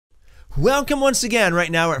Welcome once again.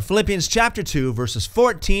 Right now we're at Philippians chapter 2, verses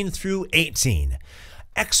 14 through 18.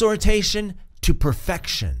 Exhortation to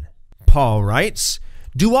perfection. Paul writes,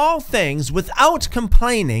 "Do all things without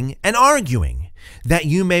complaining and arguing, that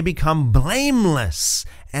you may become blameless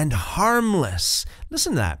and harmless."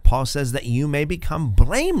 Listen to that. Paul says that you may become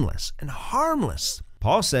blameless and harmless.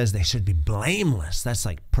 Paul says they should be blameless. That's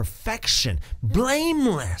like perfection.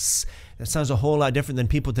 Blameless. That sounds a whole lot different than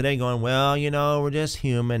people today going, well, we're just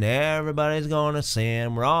human. Everybody's going to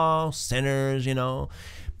sin. We're all sinners,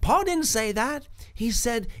 Paul didn't say that. He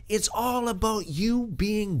said it's all about you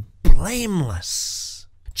being blameless.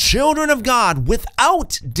 Children of God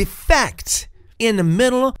without defect in the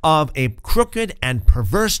middle of a crooked and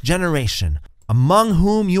perverse generation, among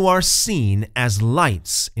whom you are seen as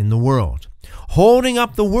lights in the world, holding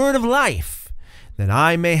up the word of life, that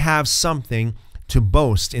I may have something to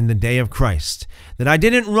boast in the day of Christ, that I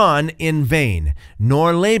didn't run in vain,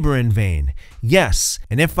 nor labor in vain. Yes,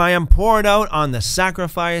 and if I am poured out on the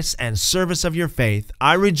sacrifice and service of your faith,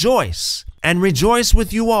 I rejoice, and rejoice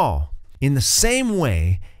with you all. In the same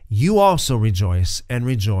way, you also rejoice, and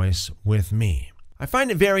rejoice with me. I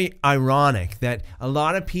find it very ironic that a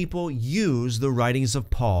lot of people use the writings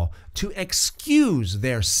of Paul to excuse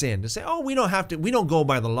their sin, to say, oh, we don't go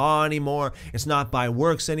by the law anymore. It's not by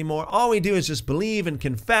works anymore. All we do is just believe and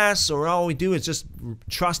confess, or all we do is just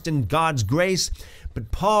trust in God's grace.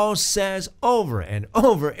 But Paul says over and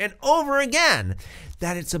over and over again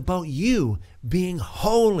that it's about you being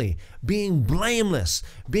holy, being blameless,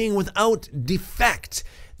 being without defect.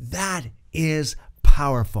 That is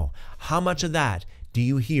powerful. How much of that do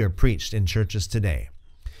you hear preached in churches today?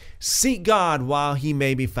 Seek God while he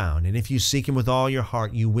may be found, and if you seek him with all your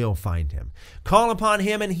heart, you will find him. Call upon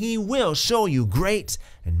him, and he will show you great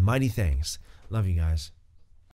and mighty things. Love you guys.